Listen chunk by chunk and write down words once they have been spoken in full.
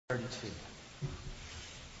32.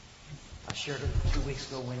 I shared it 2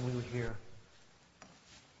 weeks ago when we were here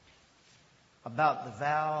about the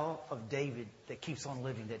vow of David that keeps on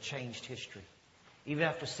living, that changed history. Even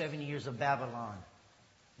after 70 years of Babylon,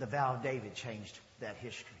 the vow of David changed that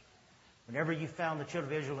history. Whenever you found the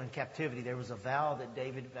children of Israel in captivity, there was a vow that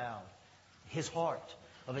David vowed, his heart,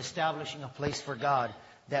 of establishing a place for God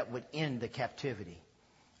that would end the captivity.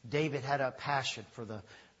 David had a passion for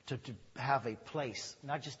to have a place,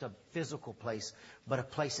 not just a physical place, but a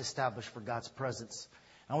place established for God's presence.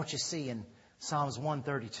 I want you to see in Psalms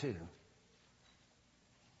 132,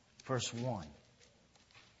 verse 1.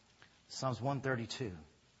 Psalms 132.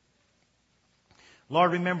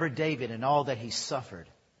 Lord, remember David and all that he suffered.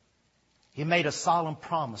 He made a solemn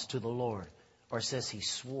promise to the Lord, or it says he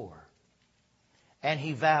swore. And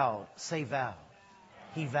he vowed, say vowed.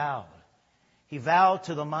 He vowed. He vowed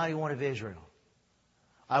to the Mighty One of Israel,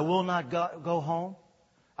 I will not go home.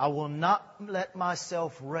 I will not let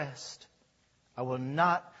myself rest. I will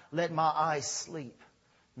not let my eyes sleep,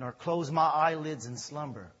 nor close my eyelids in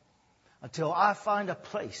slumber, until I find a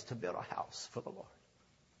place to build a house for the Lord,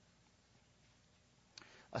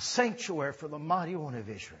 a sanctuary for the Mighty One of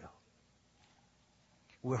Israel.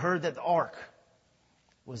 We heard that the ark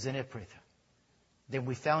was in Iphrith. Then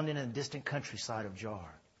we found it in the distant countryside of Jar.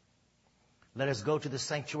 Let us go to the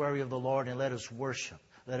sanctuary of the Lord and let us worship.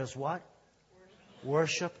 Let us what?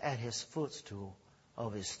 Worship at His footstool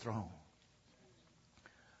of His throne.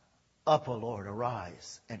 Up, O Lord,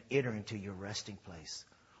 arise and enter into your resting place,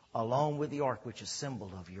 along with the ark, which is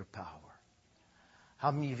symbol of your power.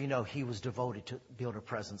 How many of you know he was devoted to build a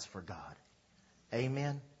presence for God?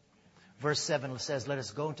 Amen. Verse 7 says, let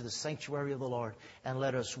us go into the sanctuary of the Lord and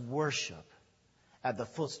let us worship at the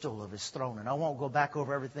footstool of His throne. And I won't go back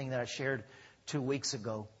over everything that I shared 2 weeks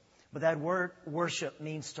ago. But that word worship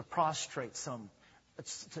means to prostrate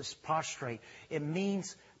to prostrate. It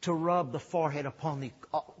means to rub the forehead upon the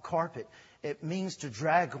carpet. It means to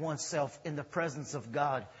drag oneself in the presence of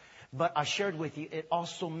God. But I shared with you, it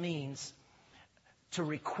also means to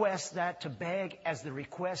request that, to beg as the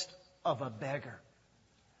request of a beggar.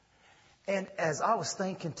 And as I was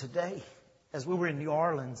thinking today, as we were in New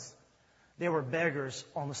Orleans, there were beggars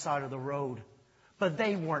on the side of the road, but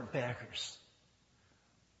they weren't beggars.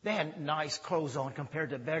 They had nice clothes on compared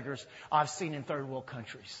to beggars I've seen in third world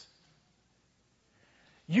countries.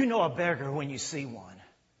 You know a beggar when you see one.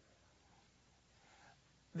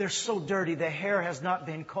 They're so dirty. Their hair has not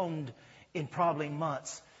been combed in probably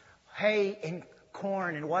months. Hay and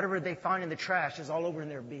corn and whatever they find in the trash is all over in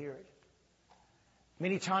their beard.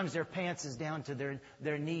 Many times their pants is down to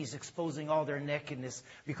their knees, exposing all their nakedness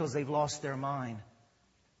because they've lost their mind.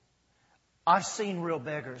 I've seen real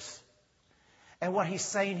beggars. And what he's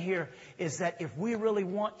saying here is that if we really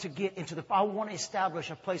want to get into I want to establish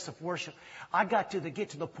a place of worship, I got to get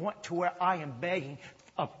to the point to where I am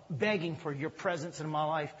begging for your presence in my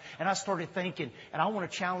life. And I started thinking, and I want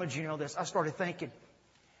to challenge you this. I started thinking,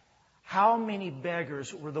 how many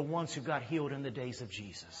beggars were the ones who got healed in the days of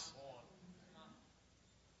Jesus?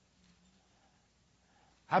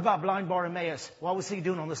 How about blind Bartimaeus? What was he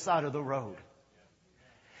doing on the side of the road?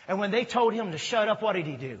 And when they told him to shut up, what did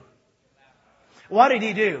he do? What did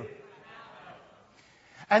he do?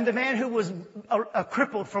 And the man who was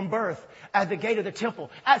crippled from birth at the gate of the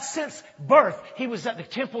temple. Since birth, he was at the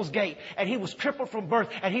temple's gate. And he was crippled from birth.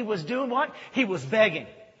 And he was doing what? He was begging.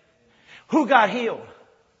 Who got healed?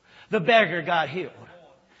 The beggar got healed.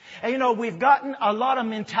 And we've gotten a lot of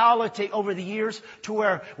mentality over the years to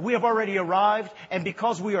where we have already arrived. And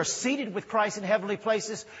because we are seated with Christ in heavenly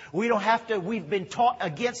places, we've been taught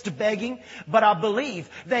against begging. But I believe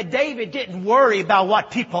that David didn't worry about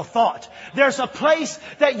what people thought. There's a place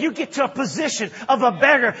that you get to a position of a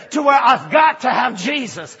beggar to where I've got to have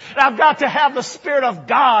Jesus. And I've got to have the Spirit of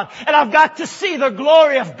God. And I've got to see the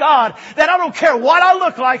glory of God. That I don't care what I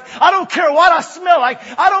look like. I don't care what I smell like.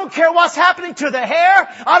 I don't care what's happening to the hair.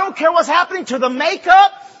 I don't care what's happening to the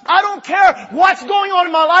makeup. I don't care what's going on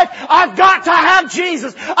in my life. I've got to have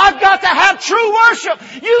Jesus. I've got to have true worship.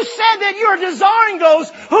 You said that you're desiring those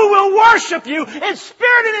who will worship you in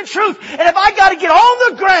spirit and in truth. And if I got to get on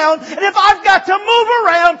the ground, and if I've got to move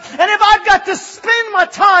around, and if I've got to spend my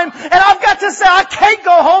time, and I've got to say I can't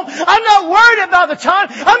go home, I'm not worried about the time.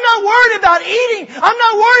 I'm not worried about eating. I'm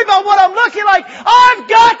not worried about what I'm looking like. I've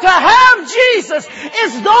got to have Jesus.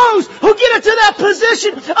 It's those who get into that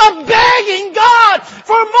position of begging God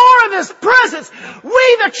for more of His presence.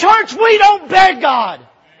 We, the church, we don't beg God.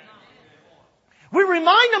 We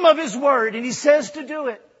remind Him of His Word and He says to do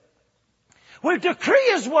it. We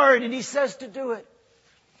decree His Word and He says to do it.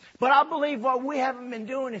 But I believe what we haven't been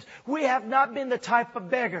doing is we have not been the type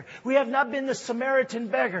of beggar. We have not been the Samaritan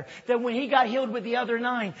beggar that when he got healed with the other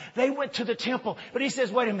 9, they went to the temple. But he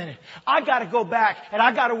says, wait a minute, I got to go back and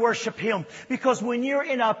I got to worship Him. Because when you're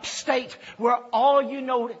in a state where all you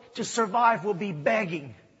know to survive will be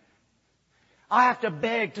begging, I have to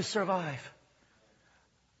beg to survive.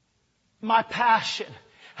 My passion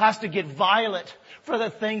has to get violent for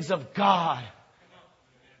the things of God.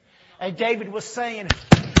 And David was saying,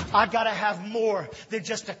 I got to have more than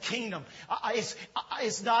just a kingdom.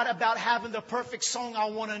 It's not about having the perfect song. I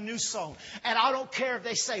want a new song. And I don't care if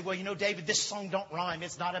they say, well, you know, David, this song don't rhyme.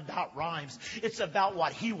 It's not about rhymes. It's about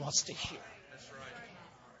what He wants to hear.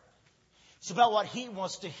 It's about what He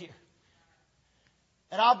wants to hear.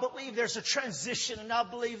 And I believe there's a transition, and I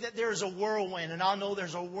believe that there's a whirlwind. And I know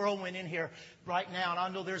there's a whirlwind in here right now. And I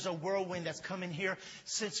know there's a whirlwind that's come in here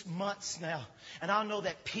since months now. And I know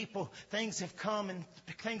that things have come and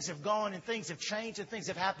things have gone and things have changed and things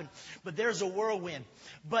have happened. But there's a whirlwind.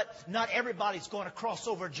 But not everybody's going to cross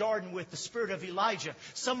over Jordan with the spirit of Elijah.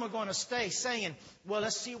 Some are going to stay saying, well,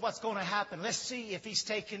 let's see what's going to happen. Let's see if he's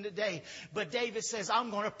taken today. But David says,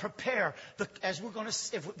 I'm going to prepare,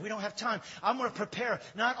 if we don't have time, I'm going to prepare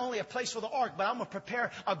not only a place for the ark, but I'm going to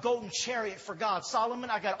prepare a golden chariot for God.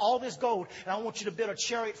 Solomon, I got all this gold, and I want you to build a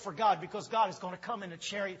chariot for God, because God is going to come in a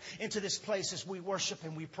chariot into this place as we worship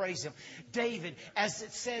and we praise Him. David, as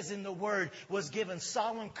it says in the Word, was given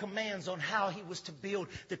solemn commands on how he was to build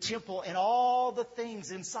the temple and all the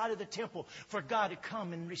things inside of the temple for God to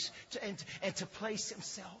come and to place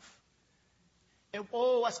Himself. And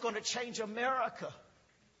what's going to change America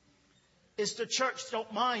is the church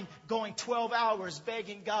don't mind going 12 hours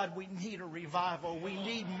begging God, we need a revival. We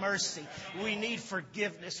need mercy. We need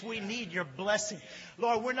forgiveness. We need your blessing.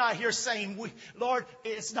 Lord, we're not here saying, Lord,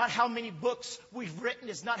 it's not how many books we've written.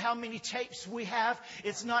 It's not how many tapes we have.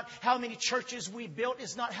 It's not how many churches we built.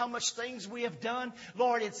 It's not how much things we have done.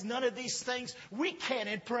 Lord, it's none of these things. We can't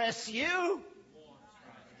impress you.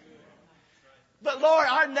 But Lord,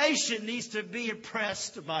 our nation needs to be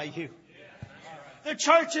impressed by you. The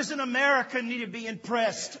churches in America need to be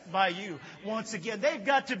impressed by you. Once again, they've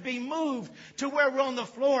got to be moved to where we're on the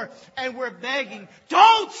floor and we're begging,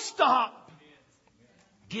 don't stop.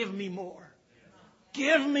 Give me more.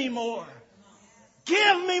 Give me more.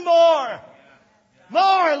 Give me more.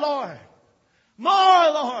 More, Lord.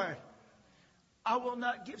 More, Lord. I will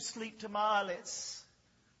not give sleep to my eyelids.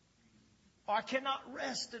 I cannot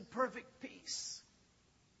rest in perfect peace.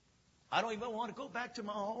 I don't even want to go back to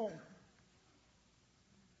my home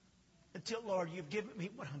until, Lord, you've given me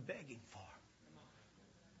what I'm begging for.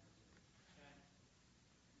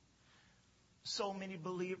 So many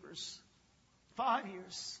believers, 5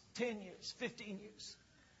 years, 10 years, 15 years.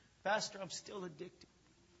 Pastor, I'm still addicted.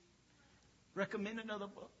 Recommend another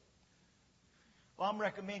book. Well, I'm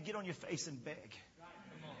recommending get on your face and beg.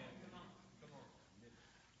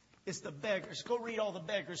 It's the beggars. Go read all the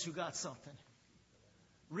beggars who got something.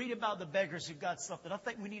 Read about the beggars who got something. I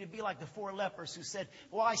think we need to be like the 4 lepers who said,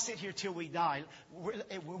 why sit here till we die?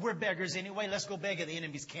 We're beggars anyway. Let's go beg at the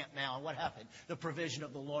enemy's camp now. And what happened? The provision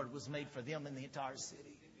of the Lord was made for them in the entire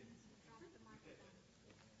city.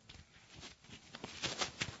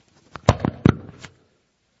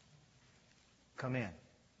 Come in.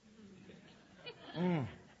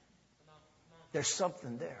 There's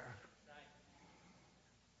something there.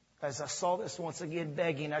 As I saw this once again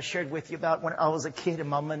begging, I shared with you about when I was a kid and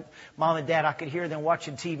mom and dad, I could hear them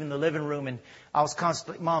watching TV in the living room, and I was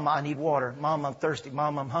constantly, Mom, I need water. Mom, I'm thirsty.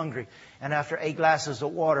 Mom, I'm hungry. And after 8 glasses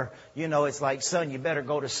of water, it's like, son, you better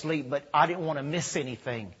go to sleep. But I didn't want to miss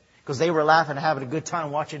anything because they were laughing, having a good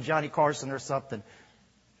time watching Johnny Carson or something.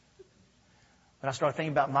 But I started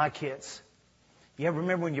thinking about my kids. You ever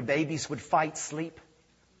remember when your babies would fight sleep?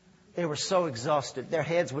 They were so exhausted. Their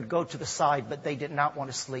heads would go to the side, but they did not want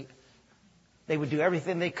to sleep. They would do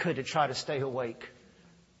everything they could to try to stay awake.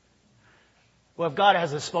 Well, if God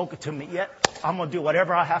hasn't spoken to me yet, I'm going to do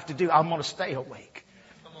whatever I have to do. I'm going to stay awake.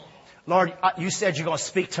 Lord, you said you're going to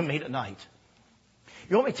speak to me tonight.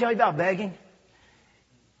 You want me to tell you about begging?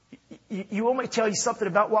 You want me to tell you something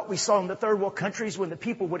about what we saw in the third world countries when the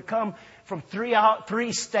people would come from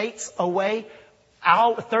 3 states away,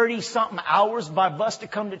 30-something hours by bus to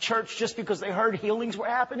come to church just because they heard healings were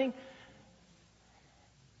happening?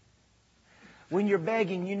 When you're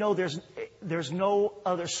begging, there's no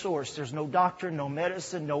other source. There's no doctor, no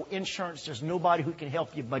medicine, no insurance. There's nobody who can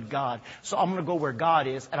help you but God. So I'm going to go where God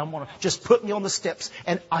is, and I'm going to just put me on the steps,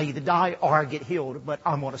 and I either die or I get healed, but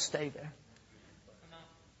I'm going to stay there.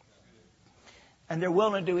 And they're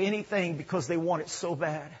willing to do anything because they want it so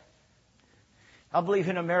bad. I believe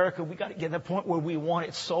in America we got to get to the point where we want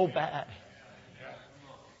it so bad.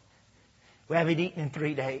 We haven't eaten in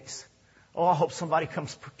 3 days. Oh, I hope somebody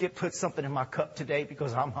comes put something in my cup today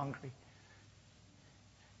because I'm hungry.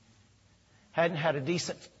 Hadn't had a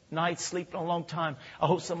decent night's sleep in a long time. I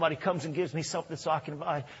hope somebody comes and gives me something so I can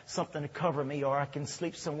buy something to cover me, or I can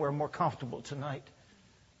sleep somewhere more comfortable tonight.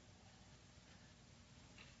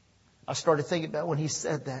 I started thinking about when he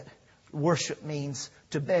said that. Worship means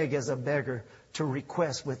to beg as a beggar, to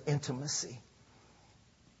request with intimacy.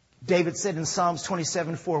 David said in Psalms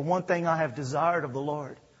 27:4, one thing I have desired of the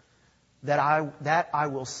Lord, that I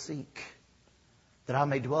will seek, that I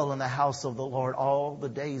may dwell in the house of the Lord all the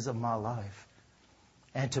days of my life,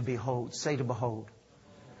 and to behold, say to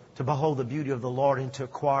behold the beauty of the Lord and to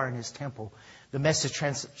acquire in His temple. The Message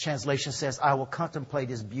translation says, I will contemplate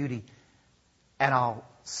His beauty and I'll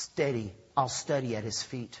study at His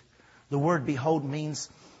feet. The word behold means,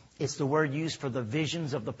 it's the word used for the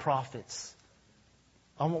visions of the prophets.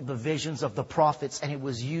 The visions of the prophets, and it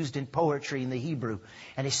was used in poetry in the Hebrew.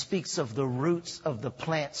 And it speaks of the roots of the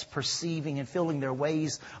plants perceiving and feeling their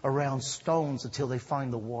ways around stones until they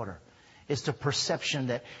find the water. It's the perception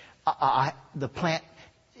that the plant,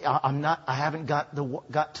 I haven't got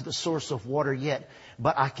to the source of water yet,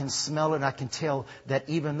 but I can smell it and I can tell that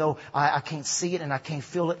even though I can't see it and I can't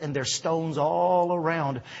feel it and there's stones all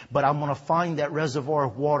around, but I'm going to find that reservoir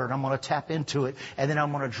of water and I'm going to tap into it, and then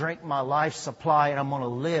I'm going to drink my life supply, and I'm going to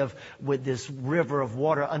live with this river of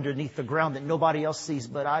water underneath the ground that nobody else sees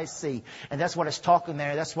but I see. And that's what it's talking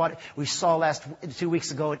there. That's what we saw 2 weeks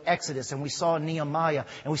ago in Exodus, and we saw in Nehemiah,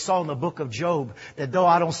 and we saw in the book of Job, that though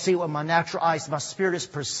I don't see it with my natural eyes, my spirit is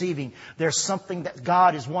perceiving. There's something that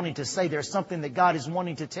God is wanting to say. There's something that God is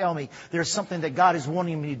wanting to tell me. There's something that God is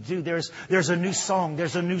wanting me to do. There's a new song.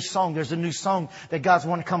 There's a new song. There's a new song that God's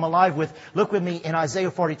wanting to come alive with. Look with me in Isaiah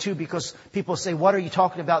 42, because people say, what are you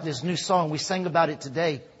talking about, this new song? We sang about it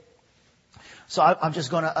today. So I'm just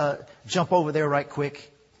going to jump over there right quick.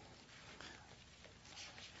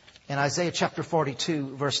 In Isaiah chapter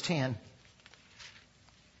 42, verse 10.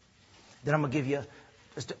 Then I'm going to give you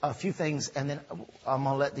just a few things, and then I'm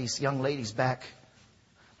going to let these young ladies back.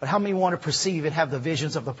 But how many want to perceive and have the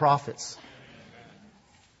visions of the prophets?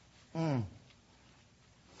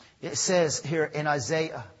 It says here in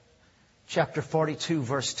Isaiah chapter 42,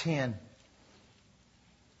 verse 10.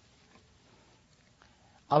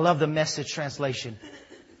 I love the Message translation.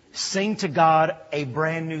 Sing to God a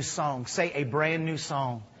brand new song. Say a brand new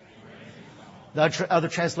song. The other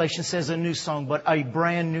translation says a new song, but a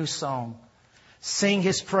brand new song. Sing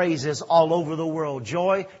His praises all over the world.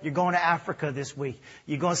 Joy, you're going to Africa this week.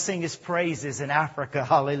 You're going to sing His praises in Africa.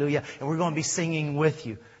 Hallelujah. And we're going to be singing with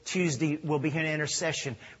you. Tuesday, we'll be here in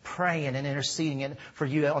intercession, praying and interceding for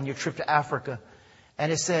you on your trip to Africa.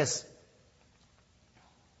 And it says,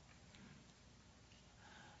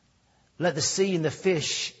 let the sea and the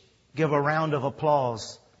fish give a round of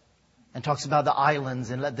applause. And talks about the islands,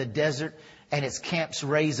 and let the desert and its camps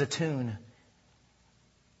raise a tune.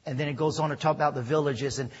 And then it goes on to talk about the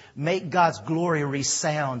villages, and make God's glory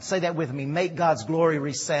resound. Say that with me. Make God's glory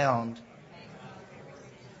resound.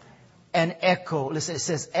 And echo. Listen, it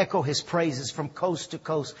says echo His praises from coast to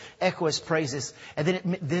coast. Echo His praises.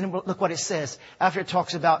 And then look what it says. After it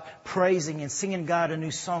talks about praising and singing God a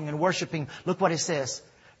new song and worshiping, look what it says.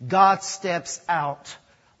 God steps out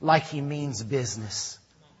like He means business.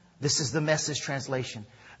 This is the Message translation.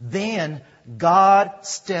 Then God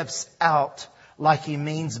steps out like He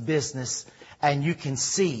means business, and you can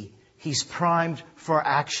see He's primed for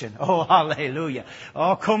action. Oh, hallelujah.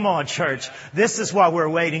 Oh, come on, church. This is what we're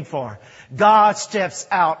waiting for. God steps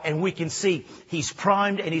out and we can see He's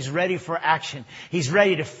primed and He's ready for action. He's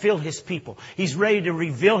ready to fill His people. He's ready to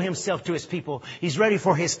reveal Himself to His people. He's ready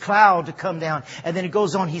for His cloud to come down. And then it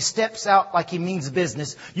goes on. He steps out like He means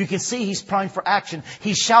business. You can see He's primed for action.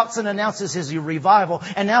 He shouts and announces His revival.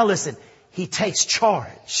 And now listen, He takes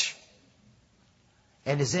charge.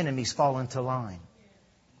 And His enemies fall into line.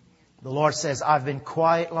 The Lord says, I've been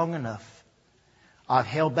quiet long enough. I've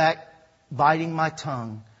held back biting my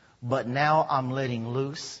tongue, but now I'm letting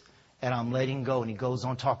loose and I'm letting go. And He goes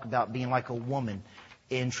on to talk about being like a woman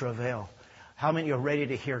in travail. How many are ready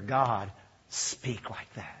to hear God speak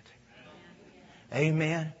like that?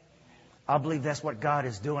 Amen. I believe that's what God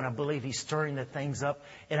is doing. I believe He's stirring the things up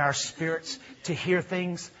in our spirits to hear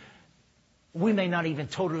things we may not even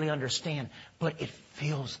totally understand, but it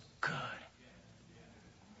feels good.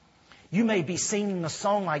 You may be singing a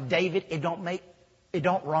song like David. It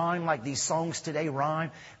don't rhyme like these songs today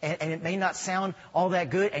rhyme. And it may not sound all that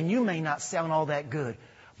good. And you may not sound all that good.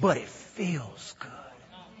 But it feels good.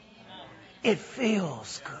 It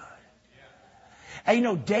feels good. And you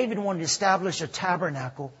know, David wanted to establish a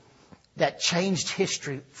tabernacle that changed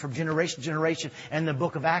history from generation to generation. And the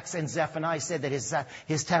book of Acts and Zephaniah said that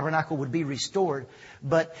his tabernacle would be restored.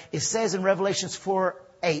 But it says in Revelations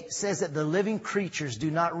 4:8, says that the living creatures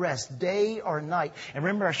do not rest day or night. And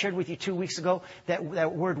remember, I shared with you 2 weeks ago that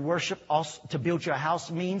word worship, also to build your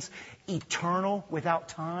house, means eternal, without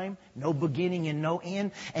time, no beginning and no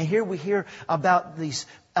end. And here we hear about these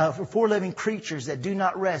 4 living creatures that do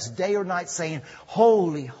not rest day or night, saying,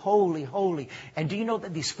 holy, holy, holy. And do you know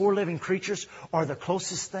that these 4 living creatures are the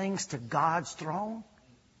closest things to God's throne?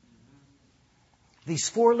 These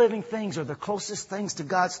 4 living things are the closest things to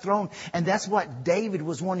God's throne. And that's what David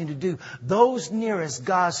was wanting to do. Those nearest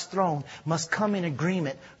God's throne must come in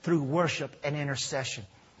agreement through worship and intercession.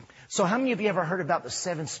 So how many of you ever heard about the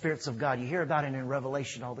 7 spirits of God? You hear about it in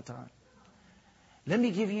Revelation all the time. Let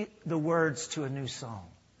me give you the words to a new song.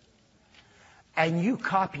 And you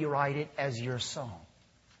copyright it as your song.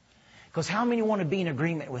 Because how many want to be in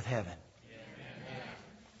agreement with heaven?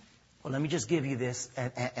 Well, let me just give you this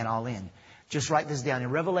and I'll end. Just write this down. In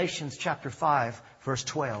Revelations chapter 5, verse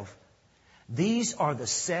 12, these are the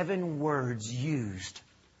 7 words used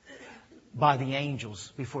by the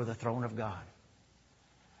angels before the throne of God.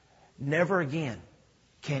 Never again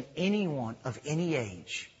can anyone of any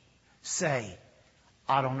age say,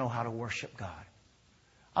 I don't know how to worship God.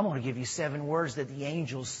 I'm going to give you 7 words that the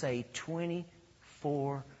angels say 24/7.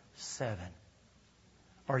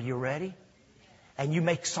 Are you ready? And you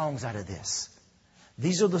make songs out of this.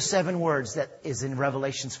 These are the 7 words that is in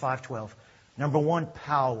Revelations 5:12. Number 1,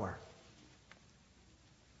 power.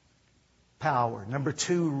 Power. Number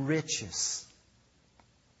 2, riches.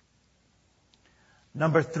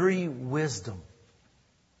 Number 3, wisdom.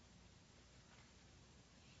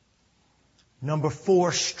 Number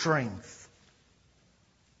 4, strength.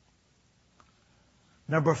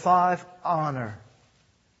 Number 5, honor.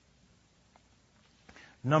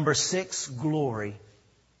 Number 6, glory.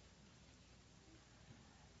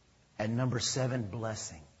 And number 7,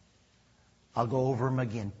 blessing. I'll go over them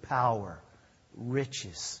again. Power,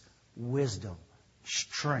 riches, wisdom,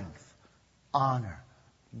 strength, honor,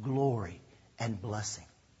 glory, and blessing.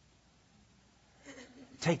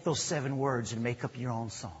 Take those 7 words and make up your own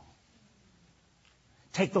song.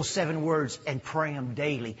 Take those 7 words and pray them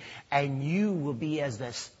daily. And you will be as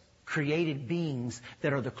the created beings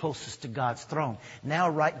that are the closest to God's throne. Now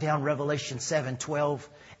write down Revelation 7:12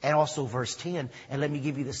 and also verse 10. And let me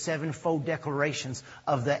give you the 7-fold declarations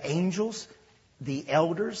of the angels, the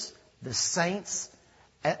elders, the saints,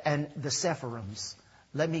 and the Sephiroms.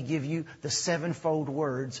 Let me give you the 7-fold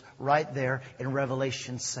words right there in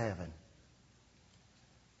Revelation 7.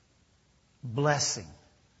 Blessing.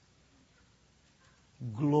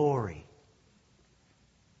 Glory.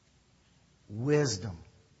 Wisdom.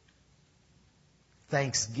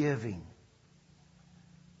 Thanksgiving.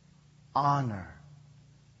 Honor.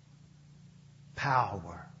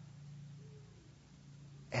 Power.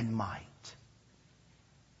 And might.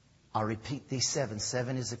 I'll repeat these 7.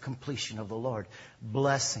 7 is the completion of the Lord.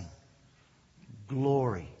 Blessing.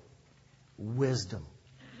 Glory. Wisdom.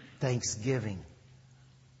 Thanksgiving.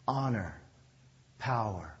 Honor.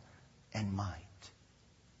 Power. And might.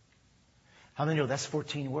 How many know that's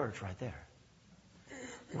 14 words right there?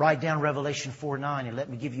 Write down Revelation 4:9 and let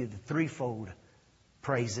me give you the 3-fold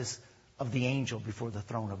praises of the angel before the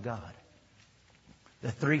throne of God.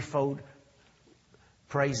 The 3-fold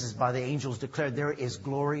praises by the angels declared there is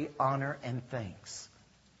glory, honor, and thanks.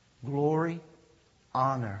 Glory,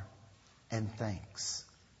 honor, and thanks.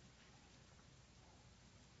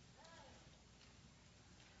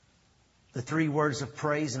 The 3 words of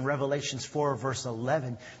praise in Revelations 4 verse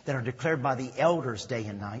 11 that are declared by the elders day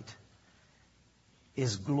and night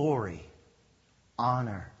is glory,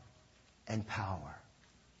 honor, and power.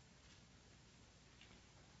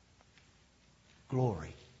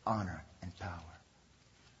 Glory, honor, and power.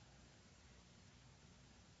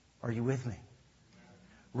 Are you with me?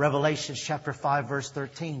 Revelation chapter 5 verse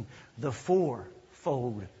 13. The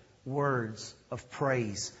 4-fold words of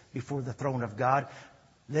praise before the throne of God.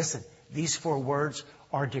 Listen. These 4 words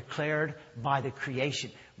are declared by the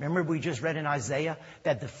creation. Remember we just read in Isaiah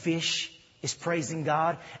that the fish is praising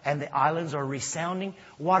God and the islands are resounding.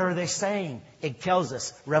 What are they saying? It tells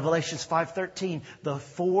us, Revelations 5:13, the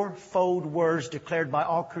 4-fold words declared by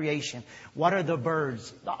all creation. What are the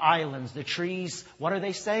birds, the islands, the trees? What are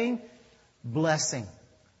they saying? Blessing,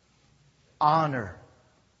 honor,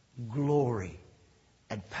 glory,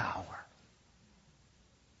 and power.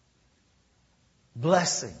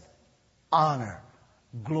 Blessing, honor,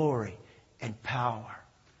 glory, and power.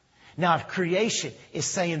 Now, creation is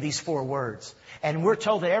saying these 4 words. And we're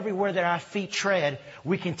told that everywhere that our feet tread,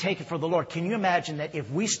 we can take it for the Lord. Can you imagine that if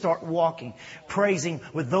we start walking, praising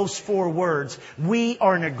with those 4 words, we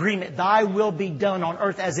are in agreement, Thy will be done on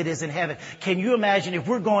earth as it is in heaven. Can you imagine if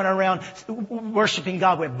we're going around worshiping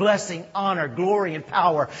God with blessing, honor, glory, and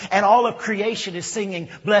power, and all of creation is singing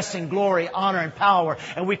blessing, glory, honor, and power,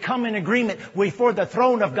 and we come in agreement before the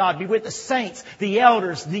throne of God, be with the saints, the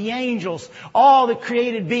elders, the angels, all the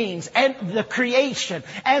created beings, and the creation,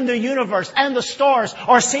 and the universe, and the stars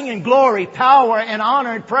are singing glory, power, and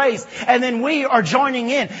honor and praise. And then we are joining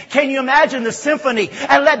in. Can you imagine the symphony?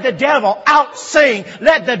 And let the devil out sing.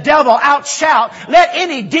 Let the devil out shout. Let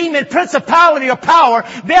any demon, principality, or power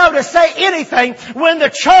be able to say anything when the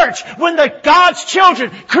church, when the God's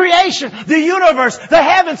children, creation, the universe, the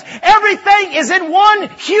heavens, everything is in one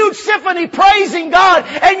huge symphony praising God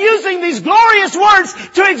and using these glorious words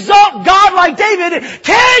to exalt God like David.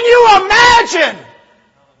 Can you imagine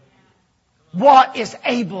what is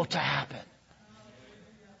able to happen?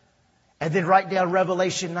 And then write down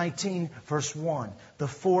Revelation 19, verse 1. The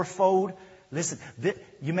 4-fold. Listen,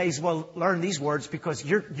 you may as well learn these words because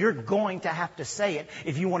you're going to have to say it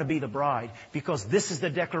if you want to be the bride. Because this is the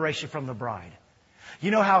declaration from the bride.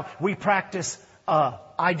 You know how we practice,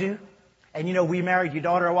 I do? And you know, we married your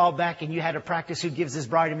daughter a while back and you had to practice who gives his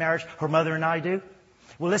bride in marriage, her mother and I do.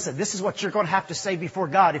 Well, listen, this is what you're going to have to say before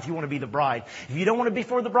God if you want to be the bride. If you don't want to be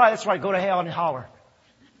before the bride, that's right, go to hell and holler.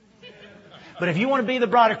 But if you want to be the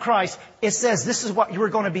bride of Christ, it says this is what you're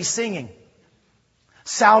going to be singing.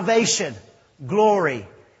 Salvation, glory,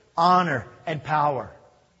 honor, and power.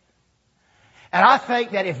 And I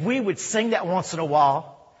think that if we would sing that once in a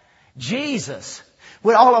while, Jesus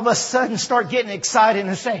would all of a sudden start getting excited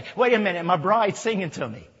and say, wait a minute, my bride's singing to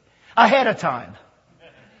me ahead of time.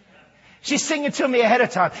 She's singing to me ahead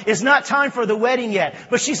of time. It's not time for the wedding yet,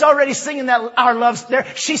 but she's already singing our love.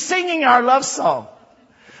 She's singing our love song.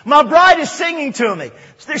 My bride is singing to me.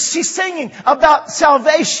 She's singing about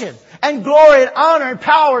salvation and glory and honor and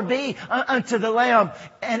power be unto the Lamb.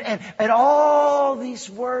 And all these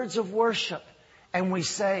words of worship. And we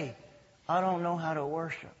say, I don't know how to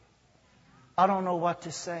worship. I don't know what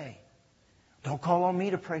to say. Don't call on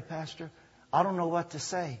me to pray, Pastor. I don't know what to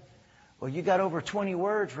say. Well, you got over 20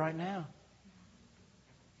 words right now.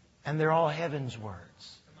 And they're all heaven's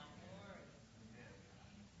words.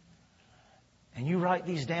 And you write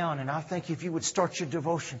these down, and I think if you would start your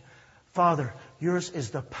devotion, Father, yours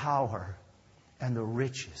is the power and the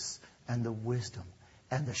riches and the wisdom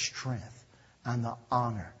and the strength and the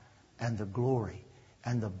honor and the glory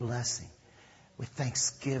and the blessing with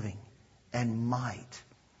thanksgiving and might.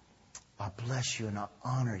 I bless you and I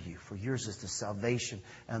honor you, for yours is the salvation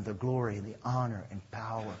and the glory and the honor and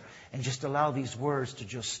power. And just allow these words to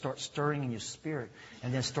just start stirring in your spirit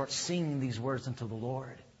and then start singing these words unto the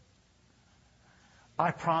Lord.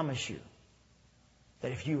 I promise you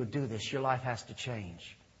that if you would do this, your life has to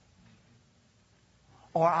change.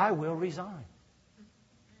 Or I will resign.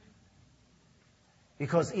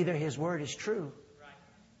 Because either His word is true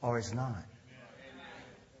or it's not.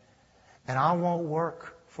 And I won't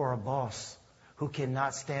work for a boss who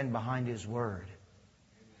cannot stand behind his word.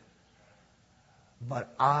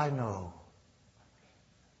 But I know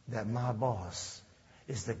that my boss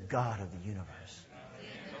is the God of the universe.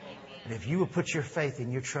 And if you will put your faith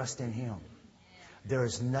and your trust in Him, there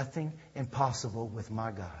is nothing impossible with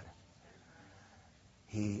my God.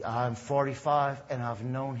 I'm 45 and I've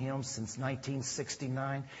known Him since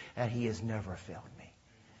 1969 and He has never failed me.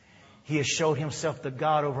 He has showed Himself the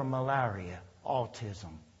God over malaria,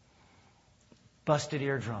 autism, busted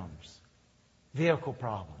eardrums, vehicle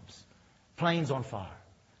problems, planes on fire.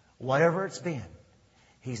 Whatever it's been,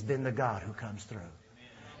 He's been the God who comes through.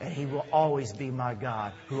 And He will always be my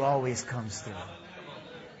God who always comes through.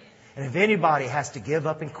 And if anybody has to give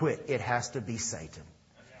up and quit, it has to be Satan.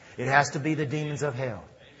 It has to be the demons of hell.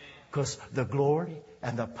 Because the glory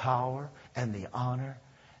and the power and the honor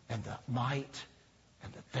and the might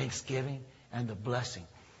and the thanksgiving and the blessing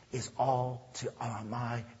is all to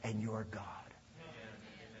my and your God.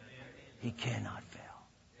 He cannot fail.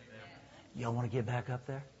 Y'all want to get back up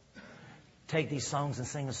there? Take these songs and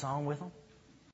sing a song with them?